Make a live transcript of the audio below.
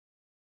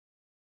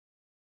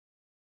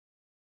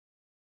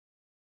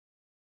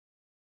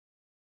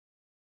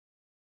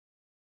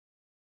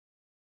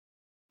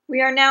We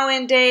are now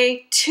in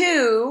day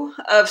 2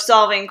 of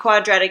solving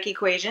quadratic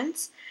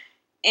equations,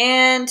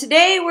 and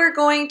today we're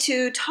going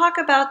to talk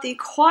about the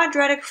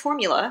quadratic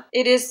formula.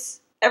 It is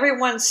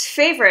everyone's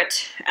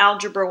favorite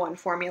Algebra 1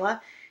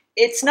 formula.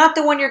 It's not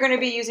the one you're going to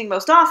be using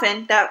most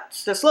often,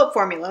 that's the slope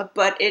formula,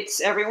 but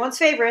it's everyone's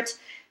favorite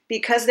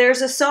because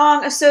there's a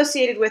song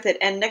associated with it,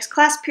 and next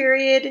class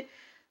period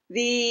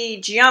the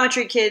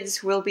geometry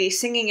kids will be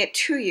singing it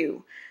to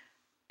you.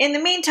 In the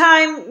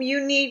meantime,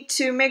 you need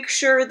to make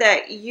sure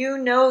that you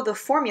know the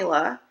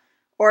formula,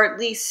 or at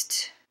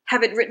least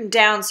have it written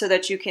down so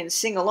that you can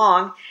sing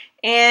along.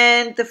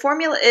 And the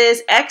formula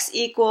is x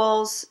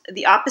equals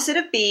the opposite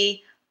of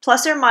b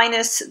plus or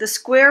minus the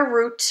square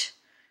root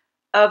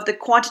of the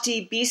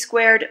quantity b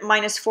squared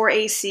minus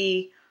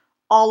 4ac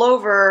all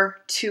over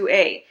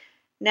 2a.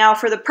 Now,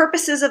 for the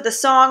purposes of the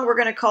song, we're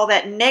going to call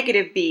that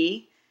negative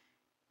b.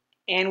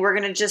 And we're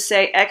going to just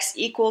say x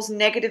equals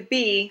negative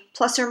b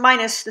plus or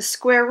minus the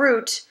square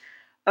root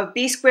of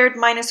b squared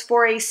minus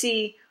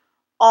 4ac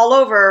all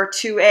over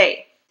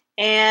 2a.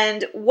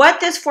 And what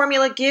this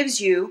formula gives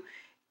you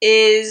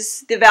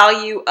is the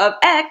value of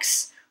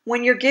x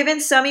when you're given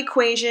some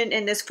equation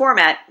in this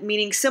format,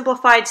 meaning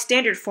simplified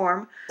standard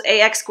form,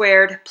 ax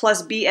squared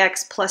plus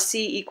bx plus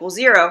c equals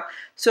 0.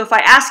 So if I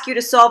ask you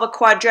to solve a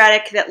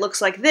quadratic that looks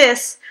like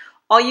this,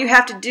 all you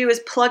have to do is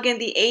plug in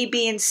the a,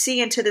 b, and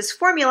c into this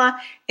formula,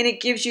 and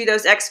it gives you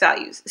those x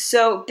values.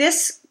 So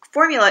this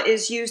formula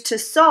is used to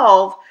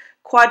solve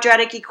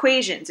quadratic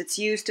equations. It's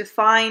used to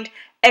find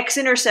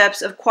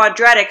x-intercepts of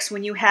quadratics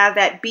when you have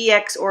that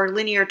bx or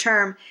linear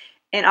term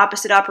and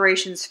opposite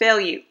operations fail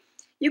you.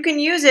 You can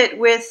use it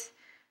with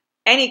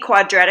any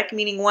quadratic,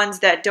 meaning ones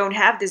that don't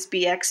have this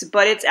bx,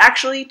 but it's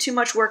actually too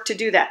much work to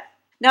do that.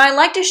 Now, I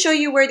like to show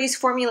you where these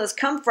formulas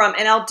come from,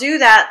 and I'll do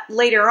that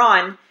later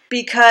on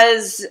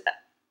because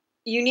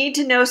you need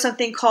to know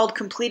something called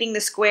completing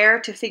the square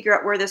to figure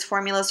out where this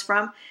formula is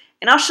from,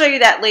 and I'll show you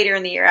that later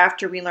in the year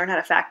after we learn how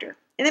to factor.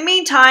 In the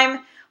meantime,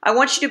 I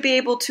want you to be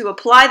able to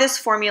apply this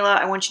formula,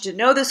 I want you to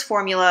know this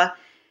formula,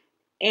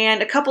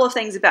 and a couple of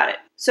things about it.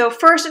 So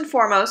first and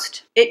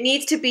foremost, it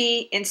needs to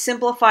be in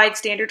simplified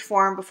standard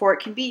form before it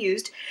can be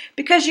used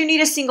because you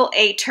need a single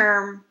a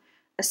term,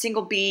 a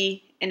single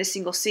b, and a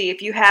single c.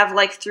 If you have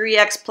like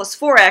 3x plus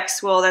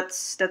 4x, well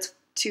that's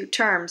two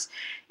terms,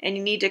 and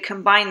you need to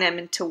combine them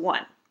into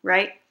one.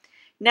 Right?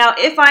 Now,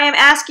 if I am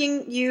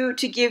asking you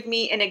to give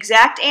me an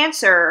exact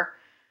answer,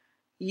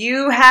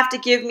 you have to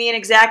give me an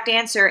exact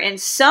answer, and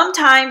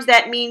sometimes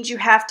that means you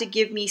have to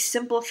give me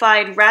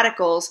simplified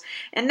radicals,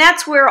 and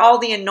that's where all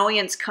the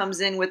annoyance comes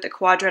in with the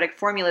quadratic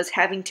formulas,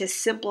 having to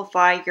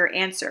simplify your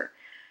answer.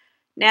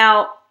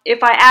 Now,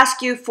 if I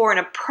ask you for an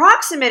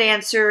approximate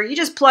answer, you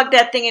just plug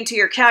that thing into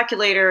your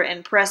calculator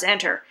and press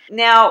enter.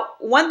 Now,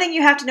 one thing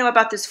you have to know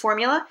about this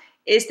formula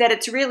is that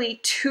it's really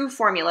two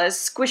formulas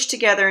squished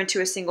together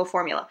into a single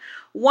formula.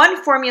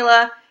 One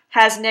formula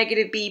has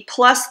negative b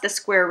plus the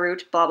square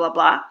root, blah, blah,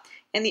 blah,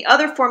 and the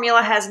other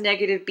formula has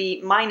negative b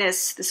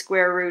minus the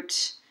square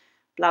root,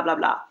 blah, blah,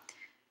 blah.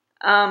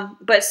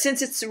 But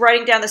since it's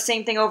writing down the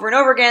same thing over and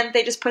over again,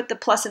 they just put the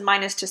plus and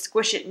minus to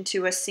squish it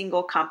into a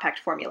single compact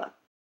formula.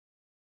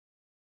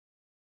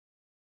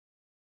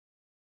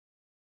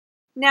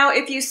 Now,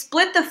 if you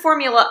split the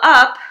formula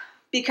up,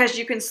 because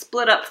you can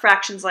split up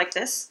fractions like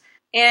this,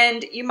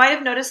 and you might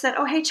have noticed that,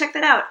 oh, hey, check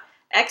that out.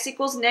 X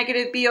equals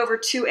negative b over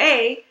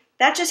 2a.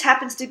 That just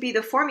happens to be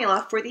the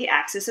formula for the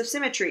axis of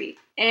symmetry.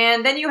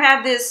 And then you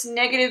have this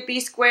negative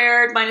b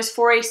squared minus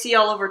 4ac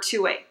all over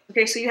 2a.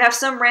 Okay, so you have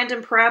some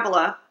random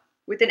parabola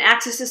with an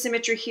axis of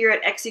symmetry here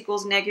at x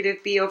equals negative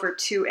b over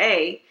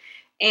 2a.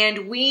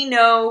 And we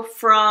know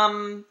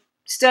from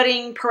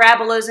studying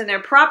parabolas and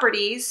their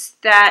properties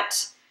that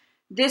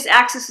this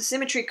axis of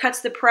symmetry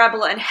cuts the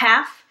parabola in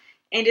half.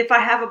 And if I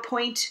have a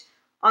point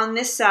on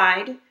this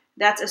side,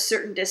 that's a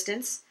certain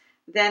distance,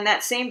 then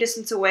that same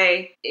distance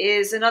away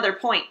is another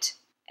point.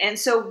 And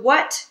so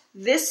what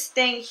this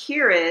thing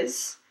here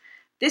is,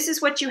 this is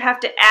what you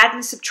have to add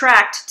and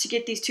subtract to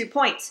get these 2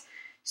 points.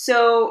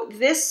 So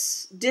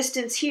this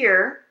distance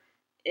here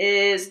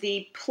is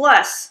the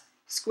plus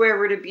square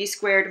root of b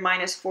squared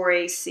minus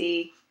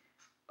 4ac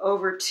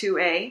over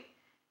 2a.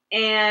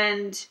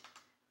 And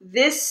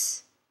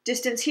this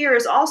distance here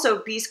is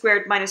also b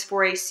squared minus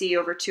 4ac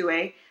over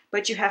 2a.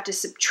 But you have to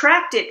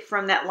subtract it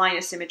from that line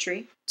of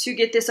symmetry to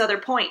get this other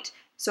point.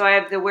 So I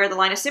have where the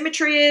line of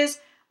symmetry is,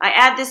 I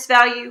add this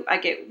value, I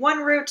get one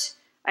root,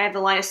 I have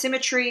the line of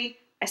symmetry,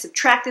 I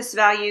subtract this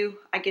value,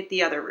 I get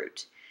the other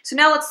root. So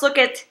now let's look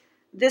at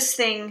this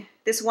thing,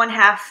 this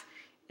 1/2,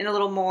 in a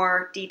little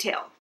more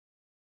detail.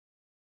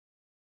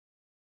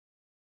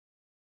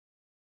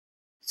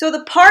 So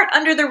the part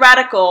under the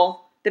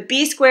radical, the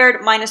b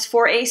squared minus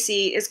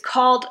 4ac, is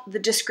called the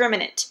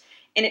discriminant.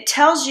 And it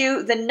tells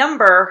you the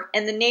number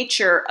and the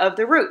nature of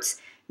the roots,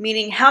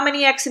 meaning how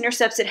many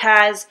x-intercepts it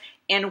has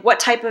and what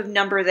type of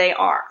number they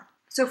are.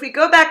 So if we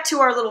go back to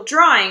our little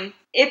drawing,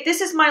 if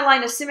this is my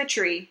line of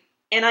symmetry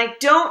and I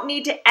don't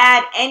need to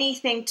add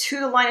anything to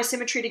the line of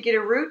symmetry to get a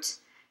root,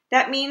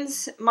 that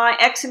means my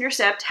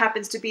x-intercept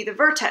happens to be the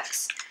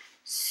vertex.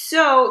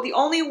 So the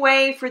only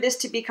way for this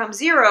to become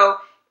 0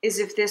 is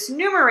if this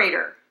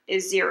numerator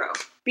is 0.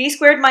 b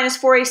squared minus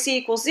 4ac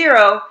equals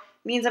 0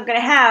 means I'm going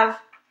to have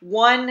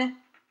one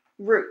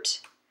root.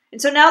 And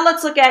so now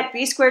let's look at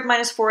b squared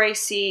minus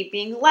 4ac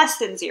being less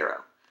than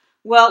 0.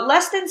 Well,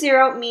 less than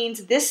 0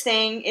 means this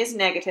thing is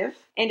negative.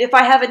 And if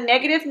I have a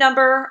negative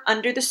number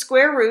under the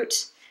square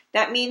root,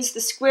 that means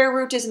the square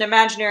root is an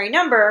imaginary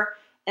number,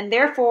 and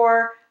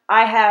therefore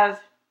I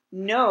have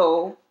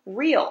no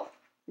real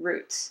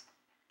roots.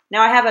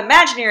 Now I have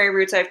imaginary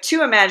roots, I have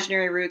two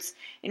imaginary roots,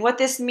 and what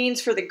this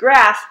means for the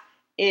graph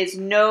is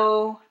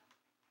no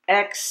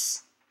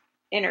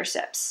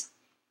x-intercepts.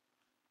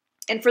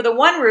 And for the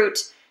one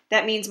root,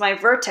 that means my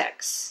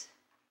vertex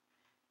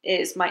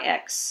is my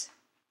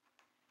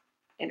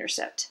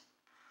x-intercept.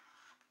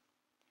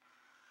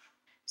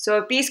 So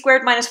if b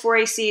squared minus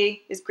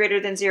 4ac is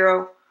greater than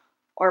 0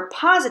 or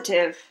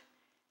positive,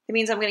 it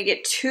means I'm going to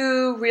get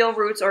two real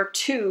roots or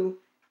two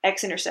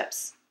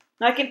x-intercepts.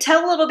 Now I can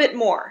tell a little bit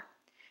more,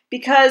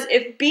 because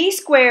if b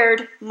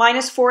squared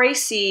minus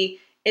 4ac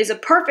is a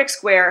perfect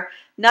square,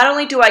 not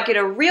only do I get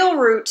a real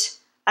root,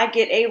 I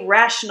get a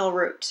rational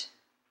root,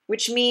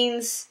 which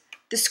means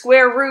the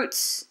square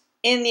roots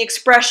in the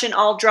expression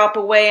all drop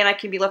away and I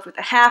can be left with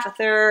a half, a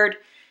third,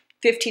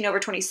 15 over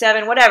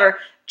 27, whatever,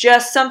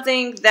 just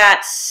something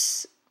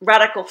that's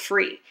radical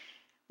free.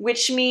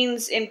 Which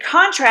means, in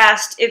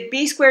contrast, if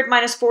b squared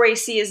minus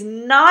 4ac is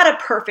not a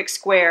perfect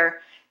square,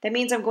 that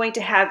means I'm going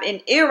to have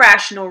an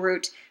irrational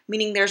root,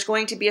 meaning there's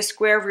going to be a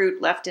square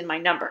root left in my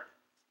number.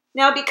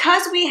 Now,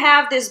 because we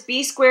have this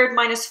b squared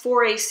minus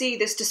 4ac,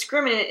 this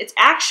discriminant, it's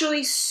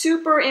actually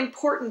super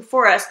important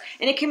for us,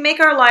 and it can make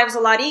our lives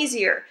a lot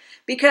easier.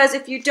 Because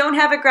if you don't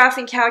have a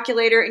graphing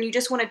calculator and you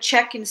just want to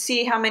check and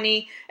see how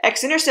many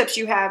x-intercepts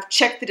you have,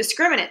 check the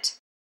discriminant.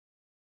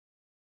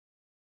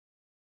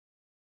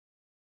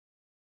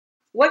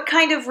 What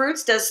kind of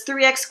roots does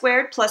 3x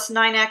squared plus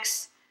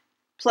 9x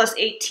plus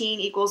 18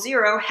 equals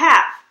 0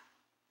 have?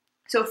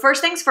 So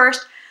first things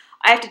first,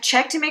 I have to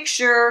check to make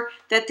sure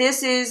that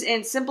this is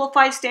in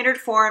simplified standard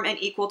form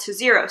and equal to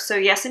 0. So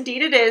yes,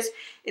 indeed it is.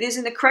 It is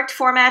in the correct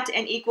format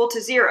and equal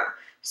to 0.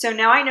 So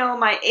now I know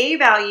my a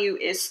value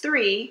is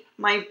 3,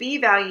 my b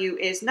value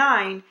is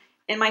 9,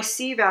 and my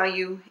c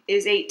value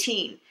is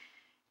 18.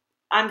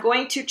 I'm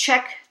going to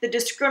check the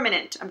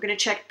discriminant. I'm going to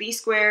check b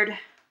squared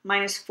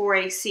minus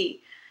 4ac.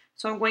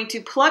 So I'm going to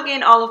plug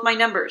in all of my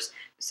numbers.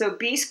 So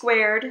b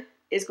squared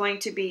is going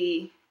to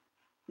be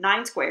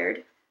 9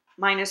 squared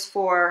minus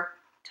 4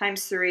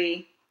 times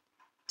 3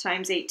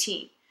 times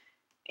 18.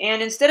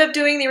 And instead of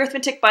doing the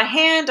arithmetic by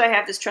hand, I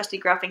have this trusty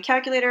graphing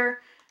calculator,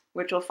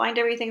 which will find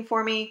everything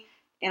for me,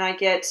 and I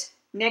get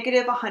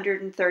negative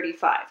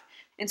 135.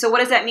 And so what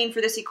does that mean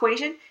for this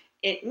equation?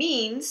 It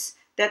means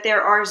that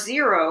there are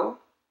 0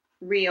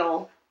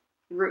 real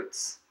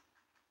roots.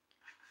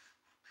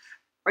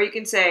 Or you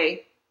can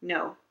say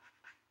no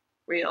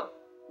real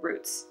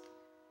roots.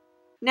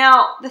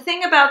 Now, the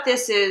thing about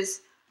this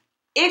is,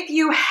 if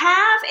you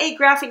have a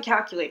graphing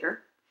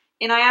calculator,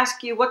 and I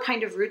ask you what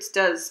kind of roots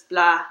does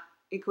blah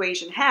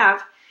equation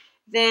have,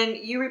 then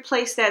you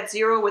replace that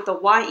 0 with a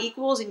y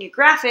equals and you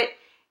graph it,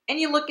 and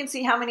you look and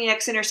see how many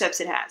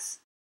x-intercepts it has.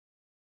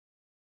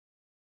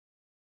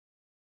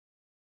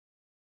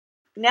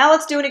 Now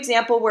let's do an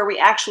example where we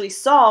actually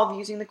solve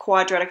using the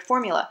quadratic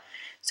formula.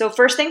 So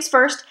first things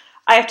first,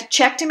 I have to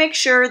check to make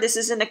sure this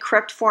is in the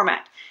correct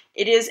format.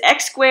 It is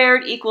x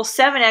squared equals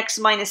 7x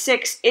minus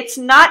 6. It's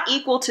not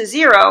equal to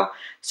 0,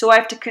 so I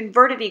have to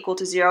convert it equal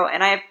to 0,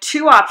 and I have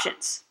two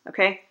options,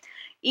 okay?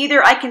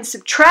 Either I can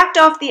subtract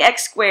off the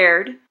x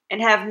squared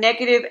and have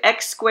negative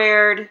x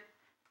squared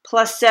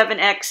plus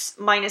 7x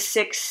minus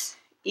 6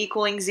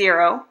 equaling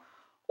 0,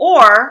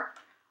 or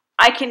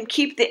I can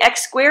keep the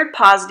x squared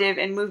positive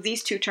and move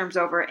these two terms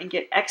over and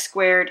get x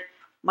squared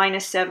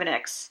minus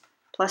 7x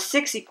plus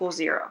 6 equals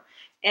 0.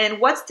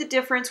 And what's the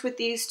difference with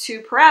these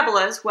two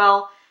parabolas?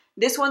 Well,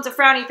 this one's a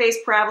frowny face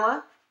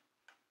parabola,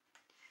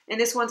 and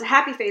this one's a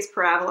happy face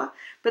parabola,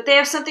 but they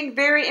have something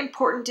very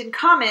important in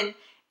common,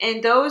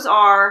 and those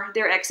are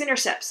their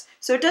x-intercepts.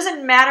 So it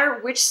doesn't matter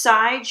which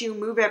side you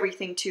move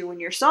everything to when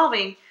you're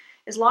solving,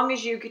 as long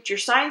as you get your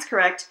signs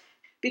correct,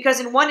 because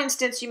in one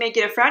instance you may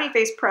get a frowny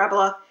face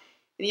parabola,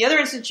 in the other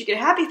instance you get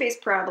a happy face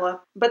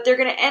parabola, but they're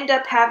going to end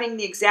up having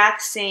the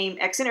exact same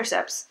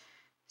x-intercepts.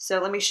 So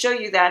let me show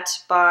you that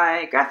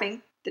by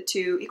graphing the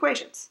two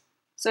equations.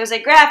 So as I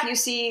graph, you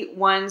see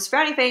one's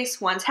frowny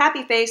face, one's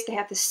happy face. They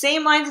have the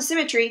same lines of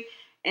symmetry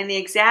and the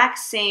exact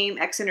same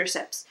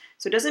x-intercepts.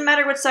 So it doesn't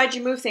matter what side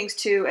you move things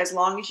to as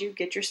long as you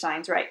get your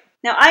signs right.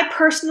 Now I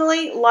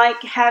personally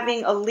like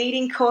having a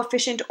leading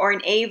coefficient or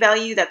an a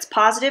value that's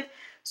positive,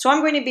 so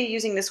I'm going to be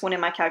using this one in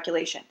my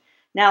calculation.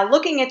 Now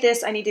looking at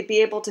this, I need to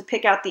be able to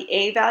pick out the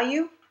a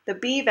value, the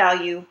b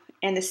value,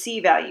 and the c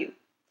value.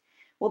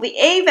 Well, the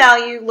a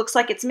value looks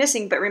like it's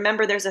missing, but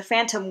remember there's a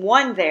phantom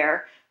 1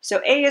 there, so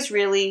a is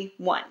really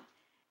 1.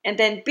 And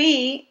then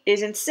b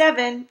is in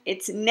 7,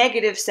 it's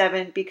negative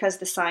 7 because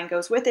the sign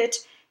goes with it,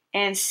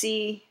 and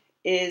c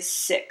is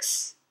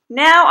 6.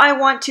 Now I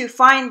want to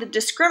find the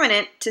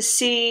discriminant to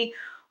see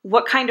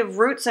what kind of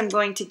roots I'm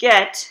going to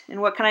get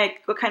and what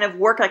kind of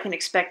work I can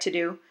expect to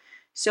do.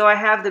 So I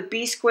have the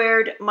b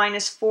squared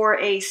minus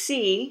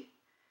 4ac.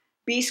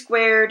 B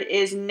squared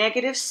is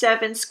negative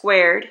 7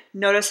 squared.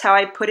 Notice how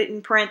I put it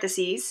in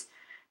parentheses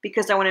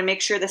because I want to make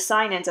sure the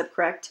sign ends up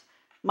correct.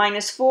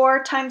 Minus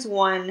 4 times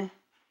 1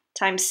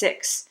 times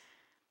 6.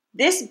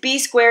 This b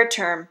squared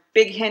term,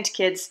 big hint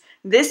kids,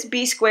 this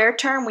b squared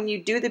term, when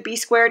you do the b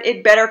squared,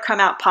 it better come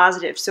out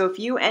positive. So if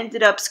you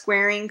ended up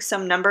squaring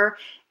some number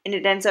and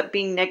it ends up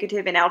being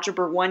negative in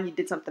Algebra 1, you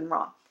did something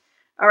wrong.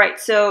 All right,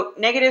 so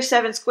negative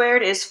 7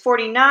 squared is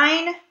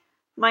 49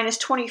 minus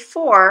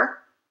 24,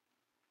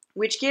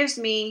 which gives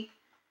me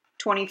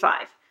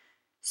 25.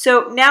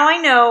 So now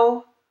I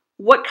know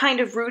what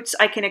kind of roots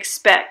I can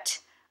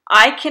expect.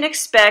 I can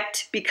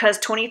expect, because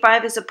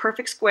 25 is a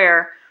perfect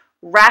square,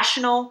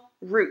 rational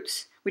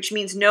roots, which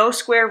means no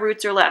square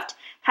roots are left.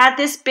 Had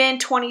this been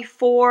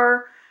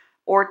 24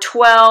 or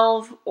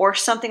 12 or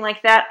something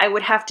like that, I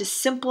would have to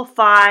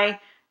simplify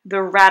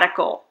the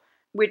radical,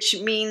 which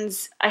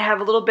means I have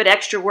a little bit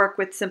extra work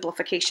with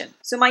simplification.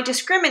 So my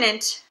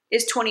discriminant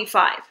is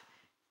 25.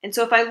 And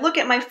so if I look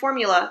at my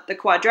formula, the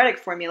quadratic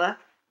formula,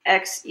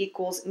 x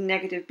equals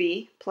negative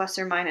b plus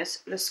or minus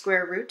the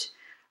square root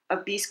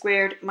of b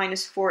squared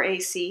minus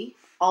 4ac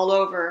all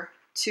over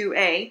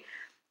 2a,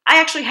 I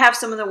actually have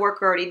some of the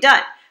work already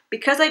done.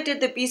 Because I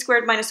did the b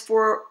squared minus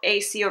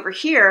 4ac over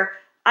here,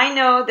 I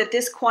know that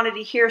this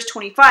quantity here is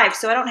 25,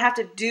 so I don't have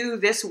to do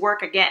this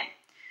work again.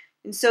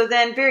 And so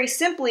then very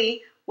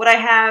simply, what I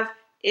have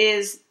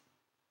is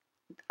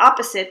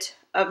opposite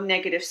of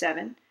negative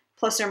 7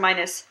 plus or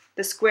minus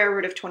the square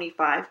root of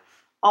 25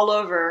 all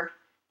over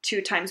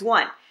 2 times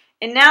 1.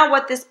 And now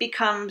what this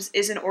becomes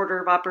is an order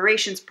of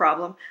operations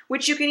problem,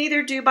 which you can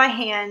either do by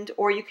hand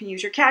or you can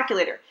use your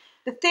calculator.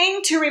 The thing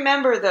to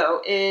remember,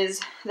 though,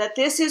 is that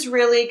this is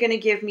really going to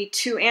give me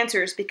two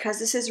answers because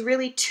this is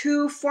really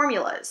two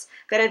formulas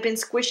that have been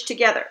squished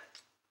together.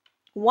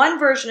 One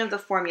version of the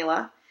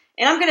formula,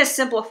 and I'm going to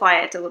simplify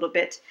it a little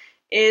bit,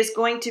 is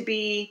going to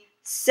be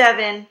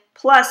 7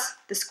 plus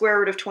the square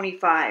root of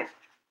 25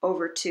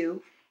 over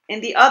 2.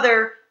 And the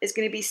other is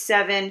going to be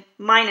 7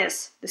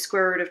 minus the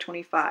square root of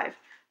 25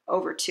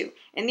 over 2.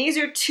 And these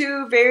are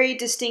two very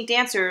distinct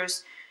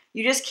answers.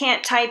 You just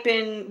can't type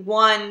in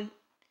one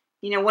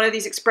of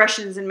these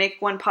expressions and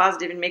make one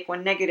positive and make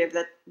one negative.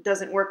 That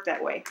doesn't work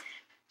that way.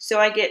 So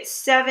I get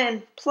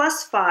 7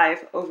 plus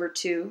 5 over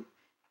 2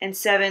 and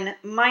 7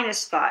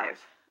 minus 5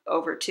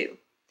 over 2.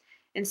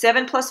 And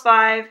 7 plus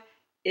 5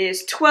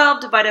 is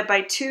 12 divided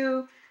by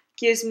 2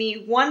 gives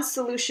me one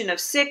solution of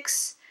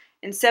 6.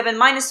 And 7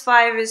 minus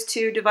 5 is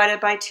 2 divided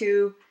by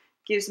 2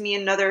 gives me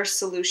another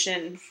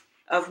solution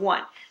of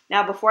 1.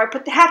 Now before I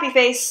put the happy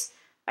face,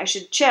 I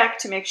should check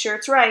to make sure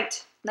it's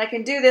right. And I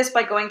can do this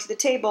by going to the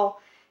table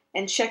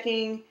and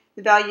checking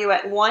the value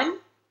at 1,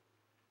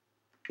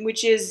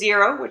 which is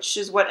 0, which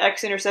is what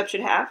x-intercept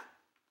should have.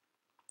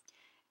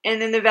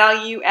 And then the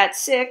value at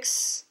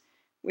 6,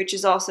 which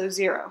is also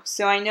 0.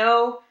 So I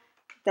know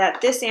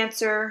that this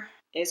answer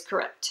is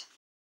correct.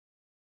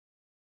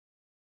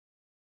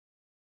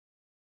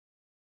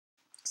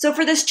 So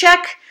for this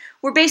check,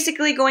 we're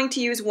basically going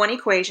to use one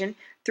equation,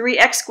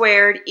 3x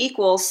squared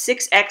equals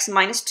 6x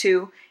minus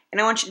 2,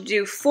 and I want you to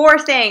do 4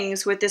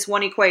 things with this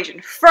one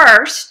equation.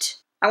 First,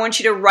 I want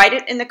you to write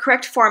it in the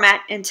correct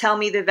format and tell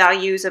me the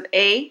values of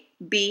a,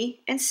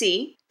 b, and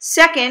c.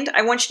 Second,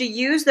 I want you to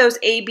use those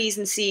a, b's,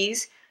 and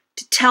c's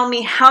to tell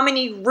me how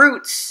many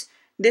roots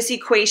this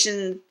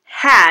equation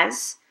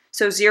has,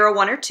 so 0,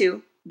 1, or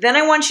 2. Then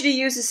I want you to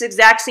use this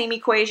exact same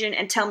equation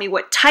and tell me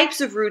what types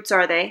of roots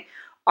are they.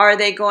 Are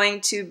they going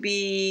to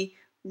be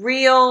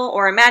real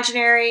or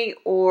imaginary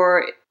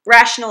or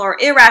rational or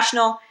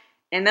irrational?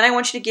 And then I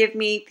want you to give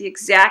me the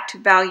exact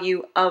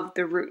value of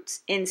the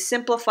roots in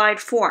simplified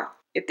form.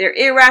 If they're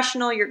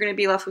irrational, you're going to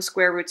be left with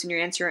square roots in your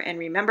answer, and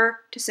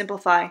remember to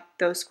simplify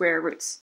those square roots.